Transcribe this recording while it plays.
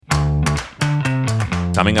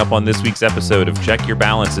Coming up on this week's episode of Check Your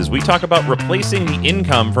Balances, we talk about replacing the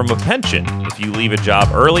income from a pension if you leave a job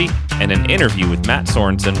early, and an interview with Matt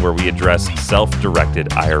Sorensen where we address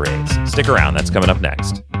self-directed IRAs. Stick around, that's coming up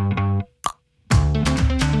next.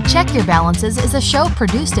 Check Your Balances is a show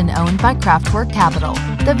produced and owned by Craftwork Capital.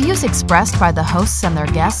 The views expressed by the hosts and their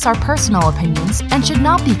guests are personal opinions and should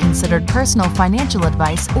not be considered personal financial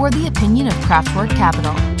advice or the opinion of Craftwork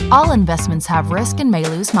Capital. All investments have risk and may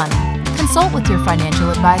lose money. Consult with your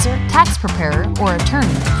financial advisor, tax preparer, or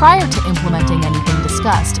attorney prior to implementing anything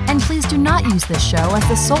discussed, and please do not use this show as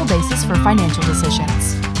the sole basis for financial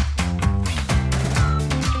decisions.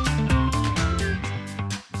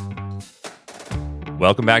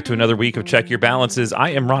 Welcome back to another week of Check Your Balances. I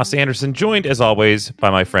am Ross Anderson, joined as always by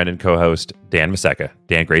my friend and co-host, Dan Maseka.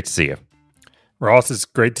 Dan, great to see you. Ross, it's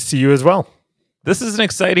great to see you as well. This is an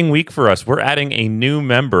exciting week for us. We're adding a new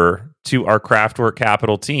member to our Craftwork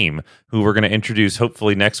Capital team, who we're going to introduce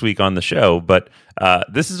hopefully next week on the show. But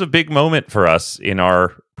this is a big moment for us in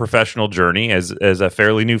our professional journey as a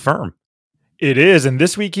fairly new firm. It is, and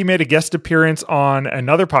this week he made a guest appearance on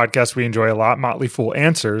another podcast we enjoy a lot, Motley Fool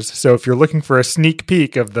Answers. So if you're looking for a sneak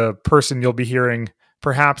peek of the person you'll be hearing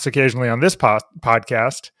perhaps occasionally on this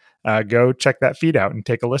podcast, go check that feed out and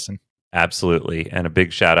take a listen. Absolutely, and a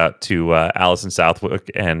big shout out to Allison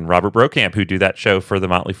Southwick and Robert Brokamp, who do that show for the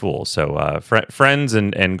Motley Fool. So friends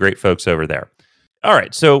and great folks over there. All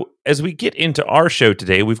right, so as we get into our show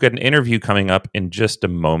today, we've got an interview coming up in just a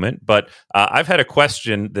moment, but I've had a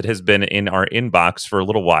question that has been in our inbox for a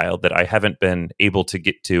little while that I haven't been able to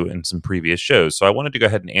get to in some previous shows. So I wanted to go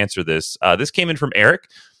ahead and answer this. This came in from Eric.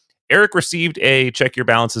 Eric received a Check Your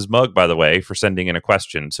Balances mug, by the way, for sending in a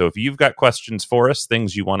question. So if you've got questions for us,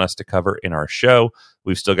 things you want us to cover in our show,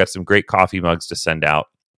 we've still got some great coffee mugs to send out.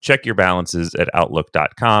 Check your balances at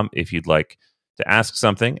outlook.com if you'd like to ask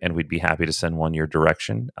something, and we'd be happy to send one your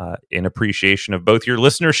direction in appreciation of both your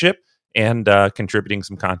listenership and contributing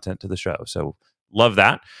some content to the show. So love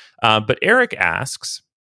that. But Eric asks,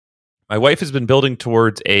 my wife has been building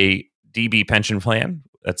towards a DB pension plan.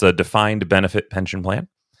 That's a defined benefit pension plan,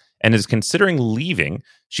 and is considering leaving.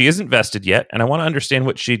 She isn't vested yet, and I want to understand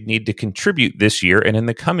what she'd need to contribute this year and in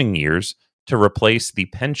the coming years to replace the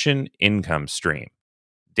pension income stream.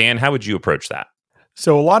 Dan, how would you approach that?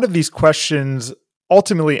 So a lot of these questions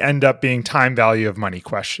ultimately end up being time value of money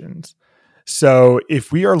questions. So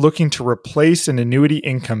if we are looking to replace an annuity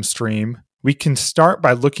income stream, we can start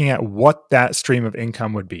by looking at what that stream of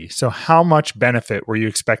income would be. So how much benefit were you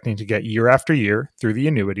expecting to get year after year through the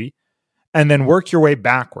annuity? And then work your way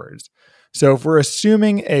backwards. So if we're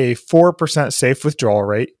assuming a 4% safe withdrawal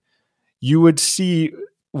rate, you would see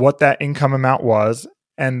what that income amount was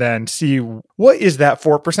and then see what is that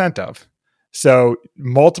 4% of. So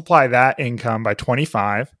multiply that income by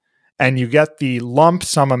 25 and you get the lump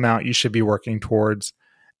sum amount you should be working towards.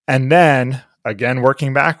 And then, again,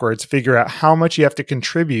 working backwards, figure out how much you have to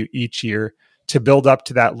contribute each year to build up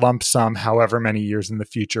to that lump sum, however many years in the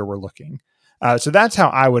future we're looking. So that's how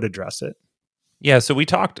I would address it. Yeah, so we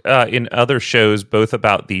talked in other shows both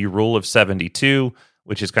about the rule of 72,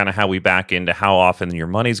 which is kind of how we back into how often your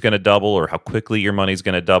money's going to double or how quickly your money's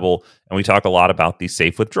going to double. And we talk a lot about the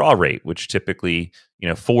safe withdrawal rate, which typically,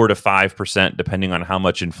 4 to 5%, depending on how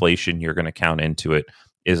much inflation you're going to count into it,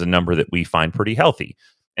 is a number that we find pretty healthy.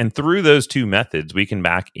 And through those two methods, we can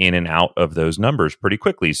back in and out of those numbers pretty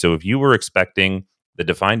quickly. So if you were expecting the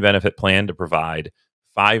defined benefit plan to provide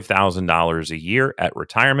 $5,000 a year at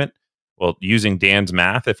retirement, well, using Dan's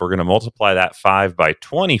math, if we're going to multiply that 5 by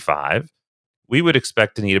 25, we would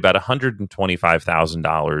expect to need about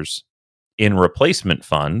 $125,000 in replacement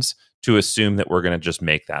funds to assume that we're going to just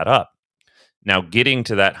make that up. Now, getting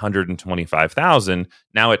to that $125,000,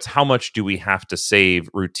 now it's how much do we have to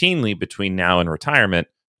save routinely between now and retirement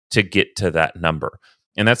to get to that number?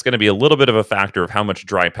 And that's going to be a little bit of a factor of how much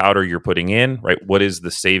dry powder you're putting in, right? What is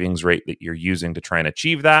the savings rate that you're using to try and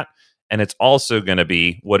achieve that? And it's also going to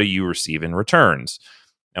be, what do you receive in returns?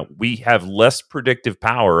 Now, we have less predictive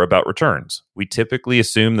power about returns. We typically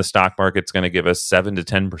assume the stock market's going to give us 7 to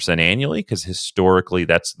 10% annually because historically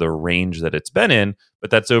that's the range that it's been in, but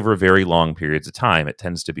that's over very long periods of time. It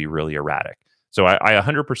tends to be really erratic. So I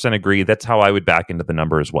 100% agree. That's how I would back into the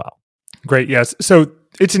number as well. Great. Yes. So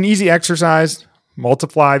it's an easy exercise.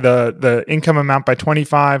 Multiply the income amount by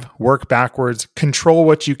 25, work backwards, control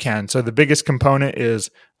what you can. So the biggest component is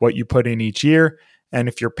what you put in each year. And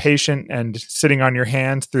if you're patient and sitting on your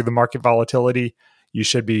hands through the market volatility, you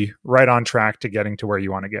should be right on track to getting to where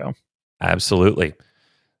you want to go. Absolutely.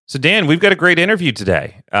 So Dan, we've got a great interview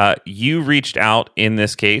today. You reached out in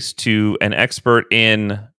this case to an expert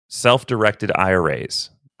in self-directed IRAs.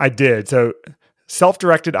 I did. So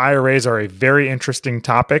Self-directed IRAs are a very interesting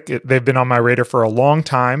topic. They've been on my radar for a long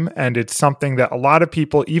time, and it's something that a lot of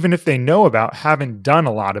people, even if they know about, haven't done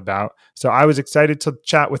a lot about. So I was excited to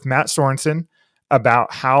chat with Matt Sorensen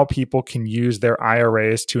about how people can use their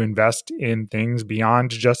IRAs to invest in things beyond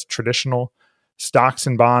just traditional stocks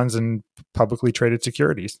and bonds and publicly traded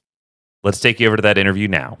securities. Let's take you over to that interview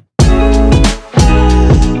now.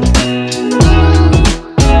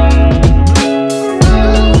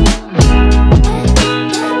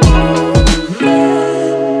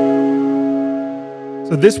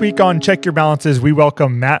 So this week on Check Your Balances, we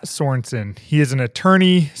welcome Matt Sorensen. He is an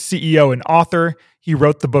attorney, CEO, and author. He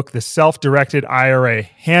wrote the book, The Self-Directed IRA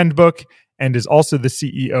Handbook, and is also the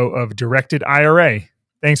CEO of Directed IRA.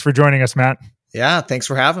 Thanks for joining us, Matt. Yeah, thanks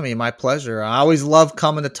for having me. My pleasure. I always love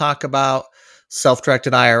coming to talk about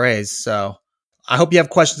self-directed IRAs. So I hope you have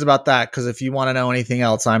questions about that, because if you want to know anything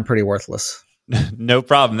else, I'm pretty worthless. No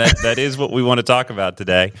problem. That is what we want to talk about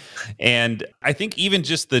today. And I think even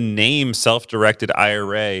just the name self-directed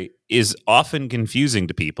IRA is often confusing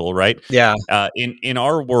to people, right? Yeah. In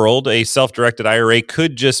our world, a self-directed IRA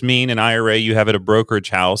could just mean an IRA you have at a brokerage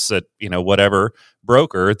house at, whatever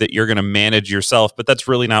broker that you're going to manage yourself, but that's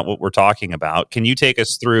really not what we're talking about. Can you take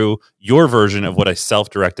us through your version of what a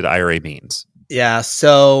self-directed IRA means? Yeah.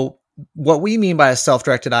 So what we mean by a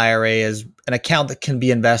self-directed IRA is an account that can be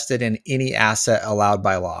invested in any asset allowed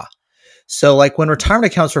by law. So like when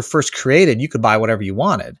retirement accounts were first created, you could buy whatever you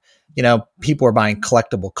wanted. People were buying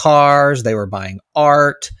collectible cars, they were buying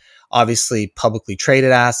art, obviously publicly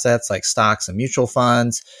traded assets like stocks and mutual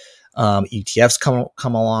funds. ETFs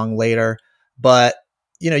come along later, but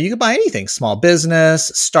you could buy anything: small business,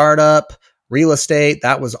 startup, real estate.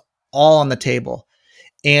 That was all on the table.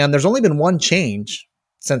 And there's only been one change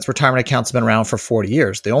since retirement accounts have been around for 40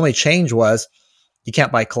 years. The only change was you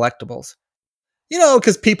can't buy collectibles.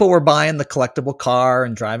 Because people were buying the collectible car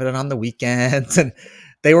and driving it on the weekends, and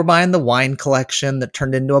they were buying the wine collection that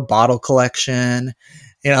turned into a bottle collection,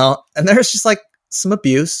 and there's just like some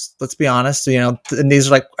abuse, let's be honest, and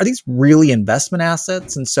these are these really investment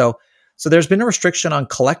assets? And so there's been a restriction on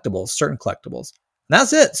collectibles, certain collectibles. And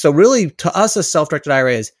that's it. So really, to us, a self-directed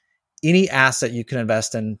IRA is any asset you can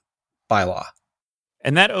invest in by law.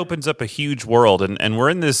 And that opens up a huge world. And we're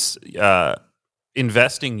in this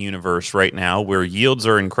investing universe right now where yields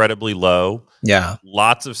are incredibly low. Yeah.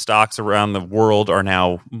 Lots of stocks around the world are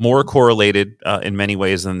now more correlated in many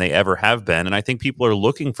ways than they ever have been. And I think people are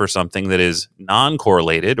looking for something that is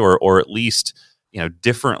non-correlated or at least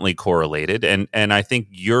differently correlated. And I think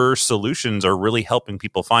your solutions are really helping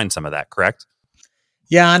people find some of that, correct?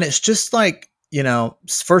 Yeah. And it's just like,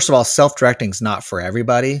 first of all, self-directing is not for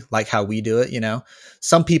everybody, like how we do it.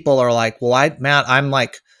 Some people are like, well, Matt, I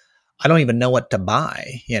don't even know what to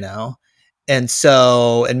buy, and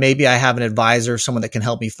maybe I have an advisor, someone that can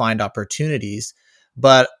help me find opportunities.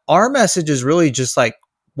 But our message is really just like,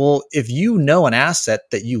 well, if you know an asset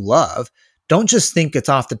that you love, don't just think it's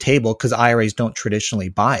off the table because IRAs don't traditionally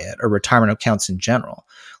buy it, or retirement accounts in general.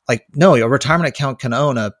 Like, no, a retirement account can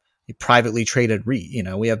own a privately traded REIT.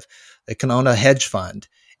 It can own a hedge fund.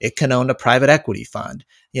 It can own a private equity fund,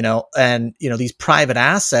 and these private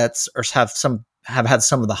assets have had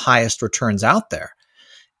some of the highest returns out there.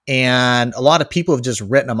 And a lot of people have just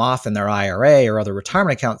written them off in their IRA or other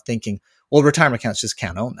retirement accounts thinking, well, retirement accounts just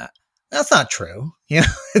can't own that. That's not true.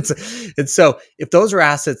 It's so if those are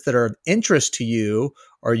assets that are of interest to you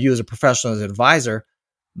or you as a professional, as an advisor,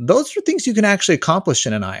 those are things you can actually accomplish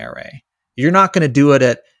in an IRA. You're not going to do it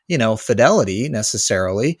at, Fidelity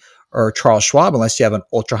necessarily, or Charles Schwab, unless you have an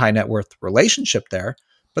ultra high net worth relationship there.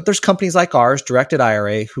 But there's companies like ours, Directed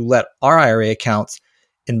IRA, who let our IRA accounts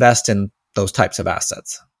invest in those types of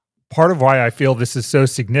assets. Part of why I feel this is so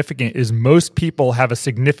significant is most people have a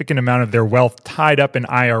significant amount of their wealth tied up in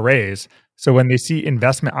IRAs. So when they see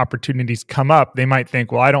investment opportunities come up, they might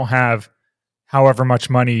think, well, I don't have however much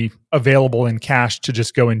money available in cash to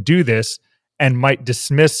just go and do this, and might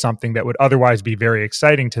dismiss something that would otherwise be very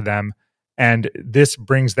exciting to them. And this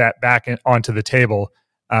brings that back onto the table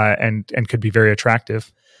and could be very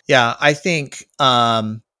attractive. Yeah, I think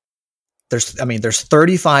there's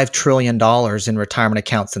 $35 trillion in retirement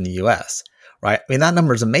accounts in the US, right? I mean, that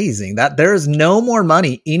number is amazing. That there is no more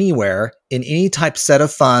money anywhere in any type set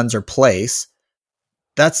of funds or place.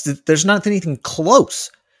 There's not anything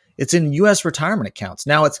close. It's in US retirement accounts.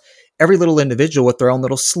 Now it's every little individual with their own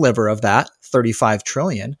little sliver of that 35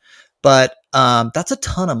 trillion, but that's a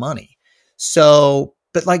ton of money. So,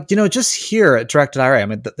 but just here at Directed IRA, I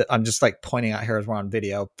mean, I'm just like pointing out here as we're on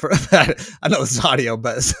video. I know this is audio,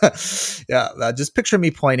 but yeah, just picture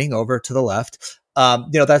me pointing over to the left.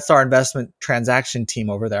 That's our investment transaction team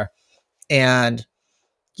over there. And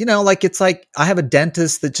like it's like I have a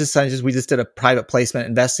dentist that we just did a private placement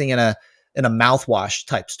investing in a mouthwash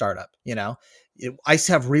type startup. I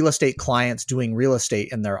have real estate clients doing real estate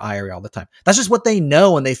in their IRA all the time. That's just what they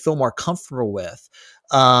know and they feel more comfortable with.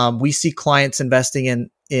 We see clients investing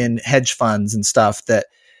in hedge funds and stuff that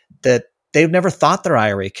they've never thought their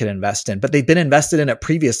IRA could invest in, but they've been invested in it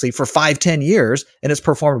previously for 5-10 years and it's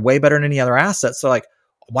performed way better than any other assets. So like,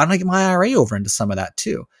 why don't I get my IRA over into some of that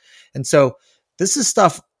too? And so this is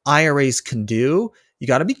stuff IRAs can do. You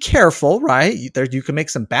got to be careful, right? You can make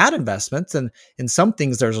some bad investments, and in some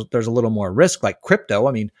things there's a little more risk, like crypto.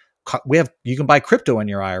 I mean, you can buy crypto in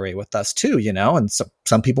your IRA with us too, and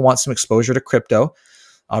some people want some exposure to crypto.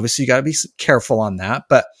 Obviously, you got to be careful on that.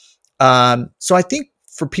 But so I think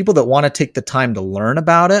for people that want to take the time to learn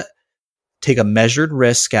about it, take a measured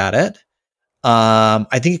risk at it,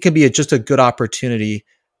 I think it can be just a good opportunity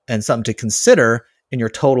and something to consider in your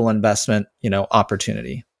total investment,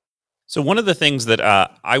 opportunity. So one of the things that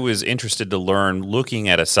I was interested to learn looking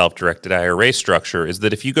at a self-directed IRA structure is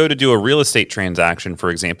that if you go to do a real estate transaction, for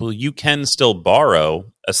example, you can still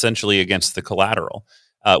borrow essentially against the collateral,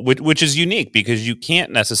 which is unique because you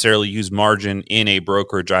can't necessarily use margin in a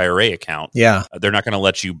brokerage IRA account. Yeah. They're not going to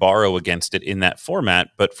let you borrow against it in that format.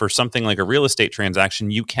 But for something like a real estate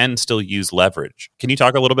transaction, you can still use leverage. Can you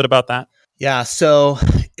talk a little bit about that? Yeah. So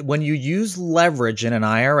when you use leverage in an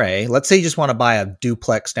IRA, let's say you just want to buy a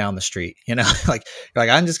duplex down the street, like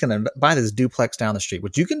I'm just going to buy this duplex down the street,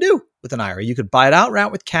 which you can do with an IRA. You could buy it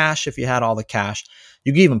outright with cash if you had all the cash.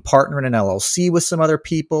 You could even partner in an LLC with some other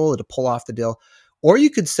people to pull off the deal. Or you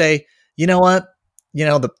could say, you know what,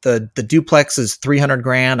 the duplex is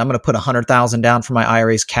 $300,000. I'm going to put $100,000 down for my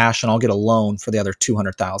IRA's cash and I'll get a loan for the other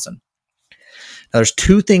 $200,000. Now there's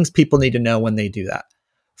two things people need to know when they do that.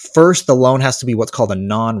 First, the loan has to be what's called a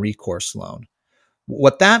non-recourse loan.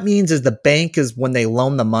 What that means is the bank is when they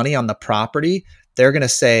loan the money on the property, they're going to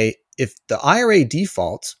say if the IRA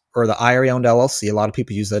defaults or the IRA owned LLC, a lot of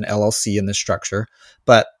people use an LLC in this structure,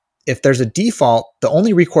 but if there's a default, the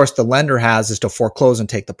only recourse the lender has is to foreclose and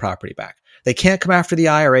take the property back. They can't come after the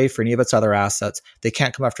IRA for any of its other assets. They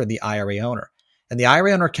can't come after the IRA owner. And the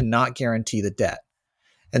IRA owner cannot guarantee the debt.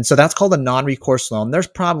 And so that's called a non-recourse loan. There's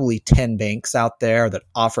probably 10 banks out there that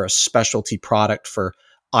offer a specialty product for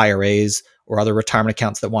IRAs or other retirement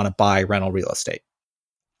accounts that want to buy rental real estate.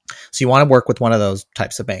 So you want to work with one of those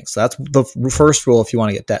types of banks. So that's the first rule if you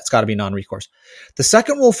want to get debt. It's got to be non-recourse. The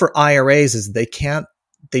second rule for IRAs is they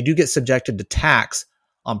do get subjected to tax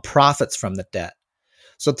on profits from the debt.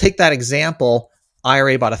 So take that example,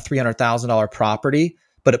 IRA bought a $300,000 property,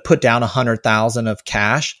 but it put down $100,000 of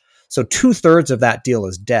cash. So 2/3 of that deal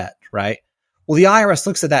is debt, right? Well, the IRS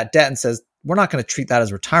looks at that debt and says, we're not going to treat that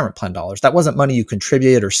as retirement plan dollars. That wasn't money you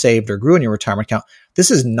contributed or saved or grew in your retirement account. This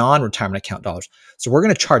is non-retirement account dollars. So we're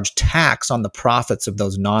going to charge tax on the profits of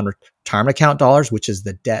those non-retirement account dollars, which is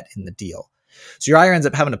the debt in the deal. So your IRA ends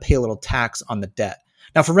up having to pay a little tax on the debt.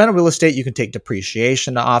 Now, for rental real estate, you can take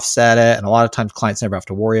depreciation to offset it. And a lot of times clients never have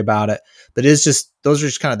to worry about it. But those are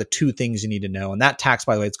just kind of the two things you need to know. And that tax,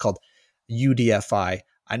 by the way, it's called UDFI.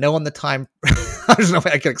 I know on the time, there's no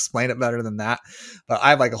way I can explain it better than that, but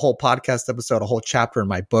I have like a whole podcast episode, a whole chapter in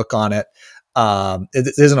my book on it.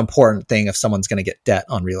 It is an important thing if someone's going to get debt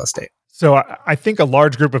on real estate. So I think a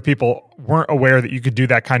large group of people weren't aware that you could do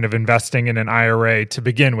that kind of investing in an IRA to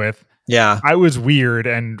begin with. Yeah. I was weird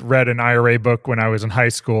and read an IRA book when I was in high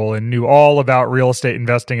school and knew all about real estate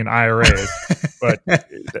investing in IRAs. But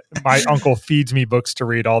my uncle feeds me books to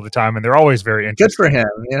read all the time, and they're always very interesting. Good for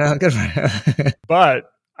him. Good for him. But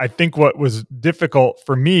I think what was difficult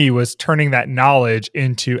for me was turning that knowledge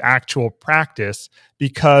into actual practice,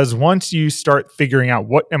 because once you start figuring out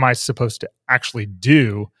what am I supposed to actually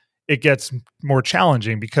do, it gets more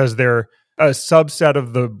challenging because there are a subset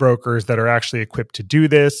of the brokers that are actually equipped to do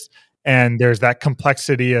this. And there's that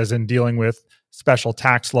complexity as in dealing with special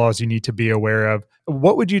tax laws you need to be aware of.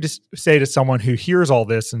 What would you just say to someone who hears all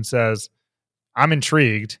this and says, I'm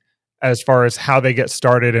intrigued, as far as how they get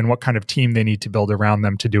started and what kind of team they need to build around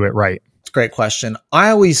them to do it right? It's a great question. I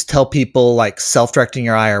always tell people like self-directing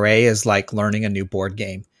your IRA is like learning a new board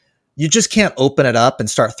game. You just can't open it up and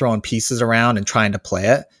start throwing pieces around and trying to play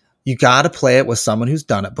it. You got to play it with someone who's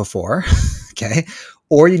done it before. Okay.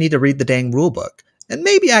 Or you need to read the dang rule book and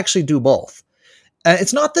maybe actually do both.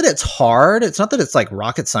 It's not that it's hard. It's not that it's like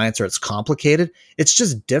rocket science or it's complicated. It's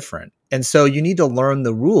just different. And so you need to learn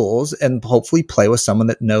the rules and hopefully play with someone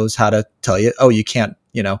that knows how to tell you, oh, you can't,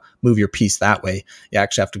 move your piece that way. You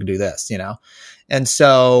actually have to do this, And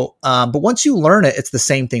so, but once you learn it, it's the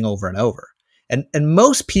same thing over and over. And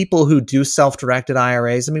most people who do self-directed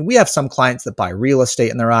IRAs, I mean, we have some clients that buy real estate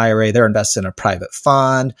in their IRA. They're invested in a private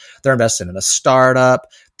fund. They're invested in a startup.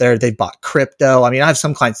 They've bought crypto. I mean, I have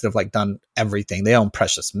some clients that have like done everything. They own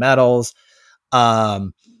precious metals.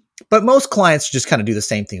 But most clients just kind of do the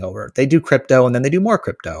same thing over. They do crypto and then they do more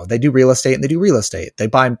crypto. They do real estate and they do real estate. They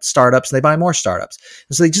buy startups and they buy more startups.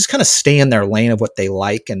 And so they just kind of stay in their lane of what they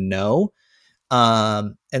like and know.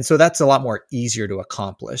 And so that's a lot more easier to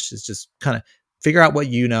accomplish, is just kind of figure out what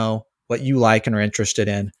you know, what you like and are interested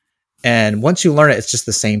in. And once you learn it, it's just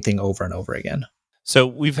the same thing over and over again. So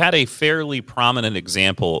we've had a fairly prominent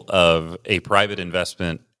example of a private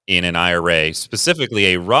investment in an IRA,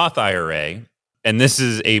 specifically a Roth IRA. And this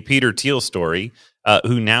is a Peter Thiel story,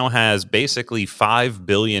 who now has basically $5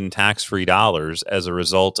 billion tax-free dollars as a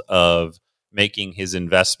result of making his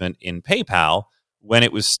investment in PayPal when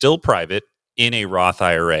it was still private in a Roth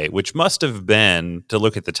IRA, which must have been, to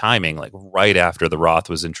look at the timing, like right after the Roth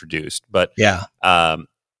was introduced. But yeah,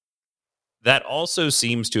 that also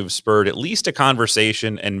seems to have spurred at least a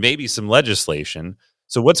conversation and maybe some legislation.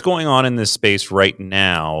 So what's going on in this space right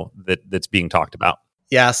now that's being talked about?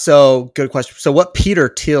 Yeah, so good question. So what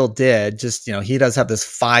Peter Thiel did, just, he does have this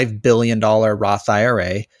 $5 billion Roth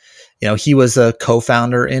IRA. He was a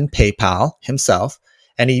co-founder in PayPal himself,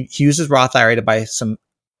 and he used his Roth IRA to buy some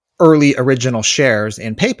early original shares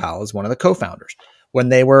in PayPal as one of the co-founders when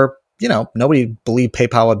they were, nobody believed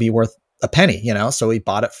PayPal would be worth a penny, so he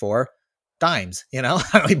bought it for dimes, he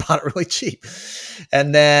bought it really cheap.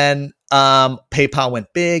 And then PayPal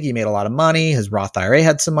went big. He made a lot of money. His Roth IRA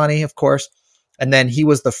had some money, of course. And then he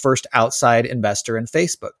was the first outside investor in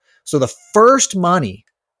Facebook. So the first money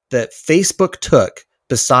that Facebook took,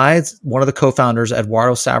 besides one of the co-founders,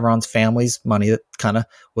 Eduardo Savron's family's money that kind of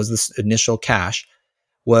was this initial cash,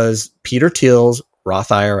 was Peter Thiel's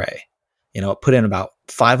Roth IRA. It put in about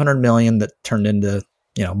 $500 million that turned into,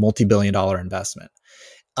 multi-billion-dollar investment.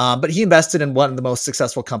 But he invested in one of the most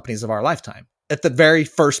successful companies of our lifetime. At the very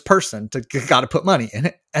first person to got to put money in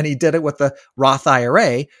it. And he did it with the Roth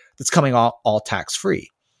IRA that's coming all tax-free.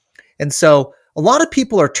 And so a lot of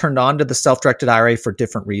people are turned on to the self-directed IRA for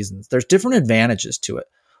different reasons. There's different advantages to it.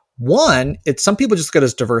 One, some people just get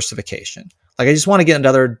as diversification. Like, I just want to get into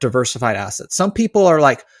other diversified assets. Some people are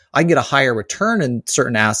like, I can get a higher return in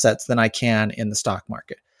certain assets than I can in the stock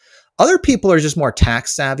market. Other people are just more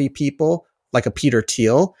tax savvy people, like a Peter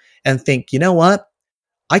Thiel, and think, you know what?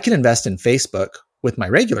 I can invest in Facebook with my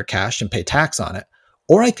regular cash and pay tax on it,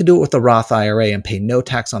 or I could do it with a Roth IRA and pay no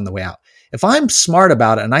tax on the way out. If I'm smart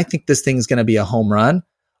about it and I think this thing's going to be a home run,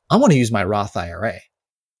 I want to use my Roth IRA.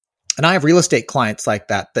 And I have real estate clients like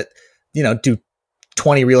that, do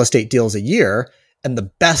 20 real estate deals a year, and the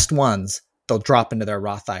best ones, they'll drop into their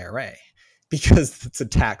Roth IRA because it's a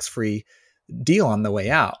tax-free deal on the way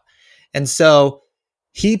out. And so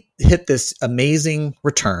he hit this amazing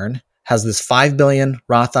return, has this $5 billion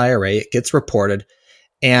Roth IRA. It gets reported.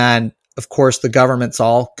 And of course, the government's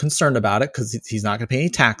all concerned about it because he's not going to pay any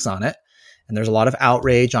tax on it. And there's a lot of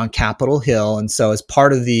outrage on Capitol Hill. And so as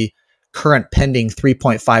part of the current pending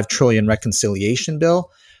 $3.5 trillion reconciliation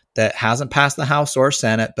bill that hasn't passed the House or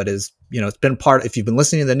Senate, but is, it's been if you've been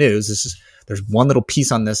listening to the news, there's one little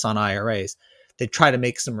piece on this on IRAs. They try to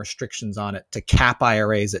make some restrictions on it to cap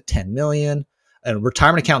IRAs at 10 million and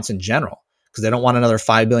retirement accounts in general, because they don't want another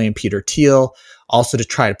 $5 billion Peter Thiel. Also to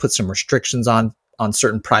try to put some restrictions on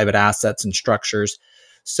certain private assets and structures.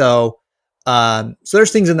 So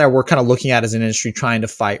there's things in there we're kind of looking at as an industry trying to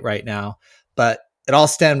fight right now, but it all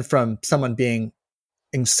stemmed from someone being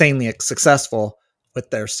insanely successful with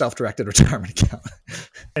their self-directed retirement account.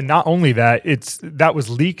 And not only that, that was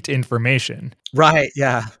leaked information. Right.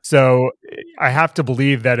 Yeah. So I have to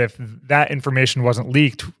believe that if that information wasn't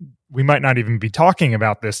leaked, we might not even be talking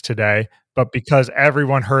about this today. But because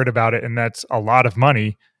everyone heard about it and that's a lot of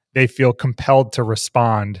money, they feel compelled to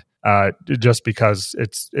respond just because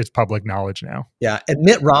it's public knowledge now. Yeah. And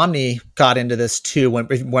Mitt Romney got into this too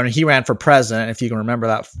when he ran for president. If you can remember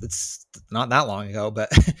that, it's not that long ago, but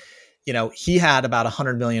he had about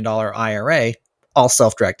 $100 million IRA, all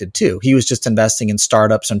self-directed too. He was just investing in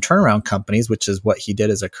startups and turnaround companies, which is what he did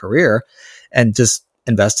as a career, and just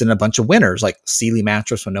invested in a bunch of winners like Sealy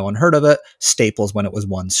Mattress when no one heard of it, Staples when it was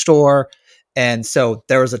one store. And so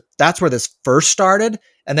that's where this first started.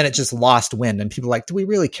 And then it just lost wind. And people were like, do we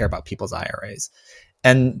really care about people's IRAs?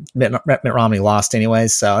 And Mitt Romney lost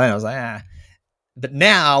anyways. So then I was like, But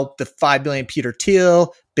now the $5 billion Peter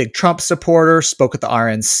Thiel, big Trump supporter, spoke at the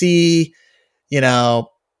RNC.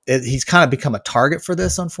 He's kind of become a target for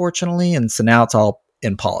this, unfortunately. And so now it's all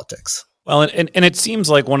in politics. Well, and it seems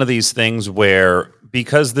like one of these things where,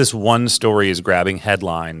 because this one story is grabbing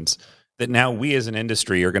headlines, that now we as an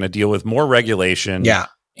industry are going to deal with more regulation Yeah.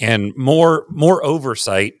 and more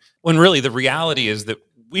oversight, when really the reality is that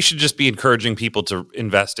we should just be encouraging people to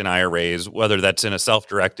invest in IRAs, whether that's in a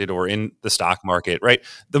self-directed or in the stock market, right?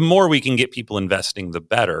 The more we can get people investing, the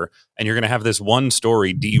better. And you're going to have this one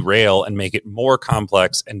story derail and make it more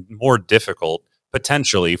complex and more difficult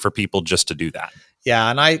potentially for people just to do that. Yeah.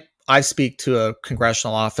 And I speak to a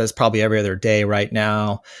congressional office probably every other day right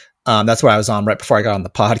now. That's where I was on right before I got on the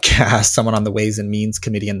podcast, someone on the Ways and Means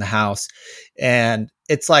Committee in the House. And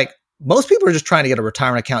it's like, most people are just trying to get a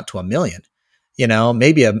retirement account to $1 million. You know,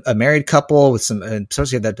 maybe a married couple with some,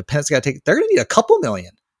 especially that dependents got to take, they're going to need a couple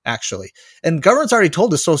million actually. And government's already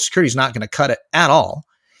told us Social Security is not going to cut it at all.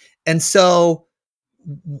 And so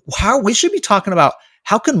how we should be talking about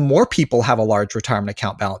how can more people have a large retirement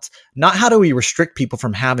account balance? Not how do we restrict people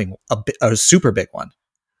from having a super big one?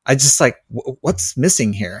 I just like, what's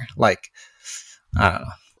missing here? Like, I don't know.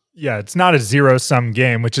 Yeah, it's not a zero-sum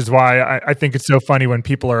game, which is why I think it's so funny when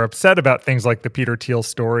people are upset about things like the Peter Thiel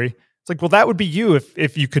story. It's like, well, that would be you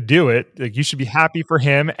if you could do it. Like, you should be happy for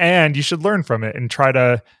him, and you should learn from it and try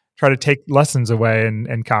to take lessons away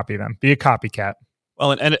and copy them. Be a copycat.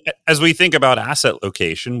 Well, and as we think about asset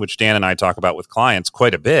location, which Dan and I talk about with clients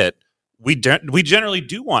quite a bit, we generally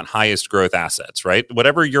do want highest growth assets, right?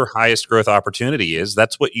 Whatever your highest growth opportunity is,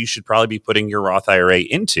 that's what you should probably be putting your Roth IRA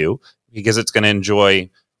into, because it's going to enjoy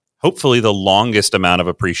hopefully the longest amount of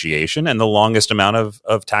appreciation and the longest amount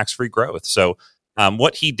of tax-free growth. So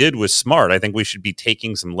what he did was smart. I think we should be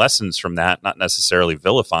taking some lessons from that, not necessarily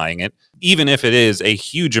vilifying it, even if it is a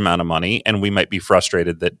huge amount of money and we might be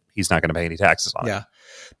frustrated that he's not going to pay any taxes on it. Yeah.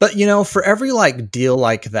 But, you know, for every like deal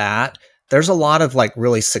like that, there's a lot of like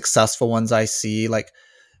really successful ones I see. Like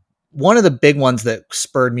one of the big ones that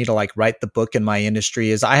spurred me to like write the book in my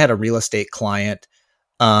industry is I had a real estate client.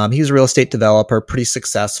 He was a real estate developer, pretty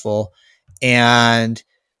successful. And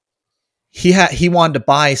he wanted to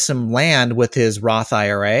buy some land with his Roth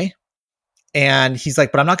IRA. And he's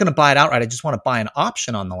like, but I'm not going to buy it outright. I just want to buy an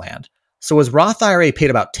option on the land. So his Roth IRA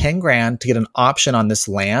paid about $10,000 to get an option on this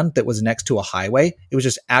land that was next to a highway. It was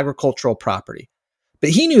just agricultural property.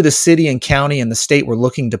 But he knew the city and county and the state were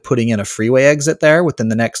looking to putting in a freeway exit there within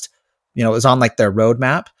the next, it was on like their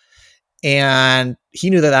roadmap. And he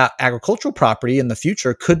knew that agricultural property in the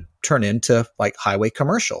future could turn into like highway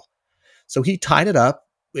commercial. So he tied it up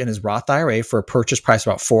in his Roth IRA for a purchase price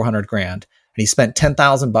of about $400,000. And he spent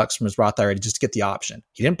 $10,000 from his Roth IRA to just get the option.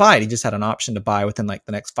 He didn't buy it. He just had an option to buy within like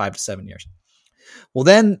the next 5 to 7 years. Well,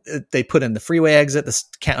 then they put in the freeway exit, the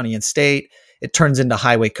county and state. It turns into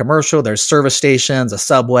highway commercial. There's service stations, a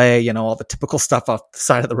subway, all the typical stuff off the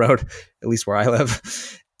side of the road, at least where I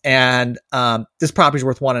live. And this property's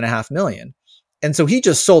worth $1.5 million. And so he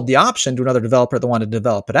just sold the option to another developer that wanted to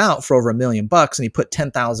develop it out for over $1 million, and he put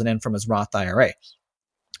 $10,000 in from his Roth IRA.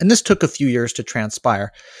 And this took a few years to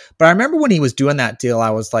transpire. But I remember when he was doing that deal, I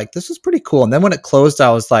was like, this is pretty cool. And then when it closed,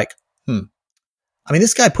 I was like,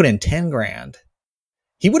 this guy put in $10,000.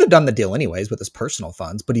 He would have done the deal anyways with his personal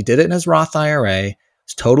funds, but he did it in his Roth IRA.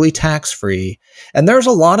 It's totally tax-free. And there's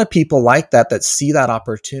a lot of people like that see that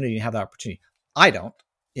opportunity and have that opportunity. I don't,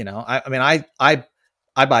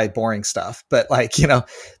 I buy boring stuff, but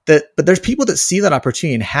but there's people that see that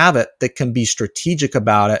opportunity and have it, that can be strategic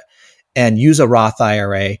about it and use a Roth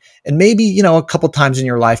IRA. And maybe, a couple times in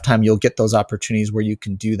your lifetime, you'll get those opportunities where you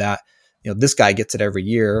can do that. This guy gets it every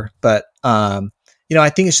year, but, I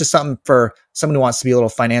think it's just something for someone who wants to be a little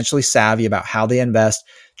financially savvy about how they invest.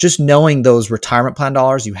 Just knowing those retirement plan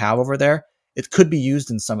dollars you have over there, it could be used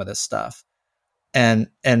in some of this stuff. And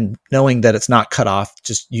knowing that it's not cut off,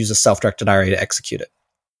 just use a self-directed IRA to execute it.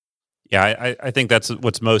 Yeah, I think that's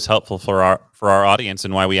what's most helpful for our audience,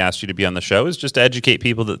 and why we asked you to be on the show, is just to educate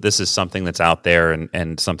people that this is something that's out there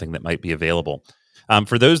and something that might be available.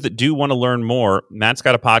 For those that do want to learn more, Matt's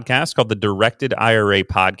got a podcast called the Directed IRA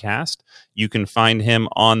Podcast. You can find him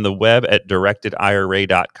on the web at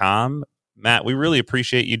directedira.com. Matt, we really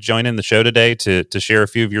appreciate you joining the show today to share a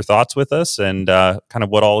few of your thoughts with us and kind of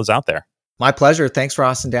what all is out there. My pleasure. Thanks for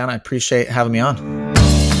Austin down. I appreciate having me on.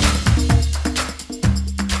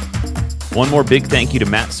 One more big thank you to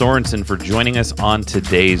Matt Sorensen for joining us on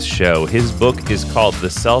today's show. His book is called The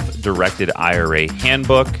Self-Directed IRA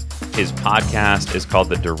Handbook. His podcast is called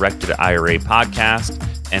the Directed IRA Podcast.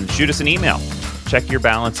 And shoot us an email. Check your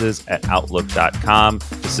balances at outlook.com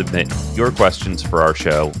to submit your questions for our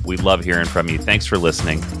show. We love hearing from you. Thanks for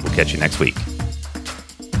listening. We'll catch you next week.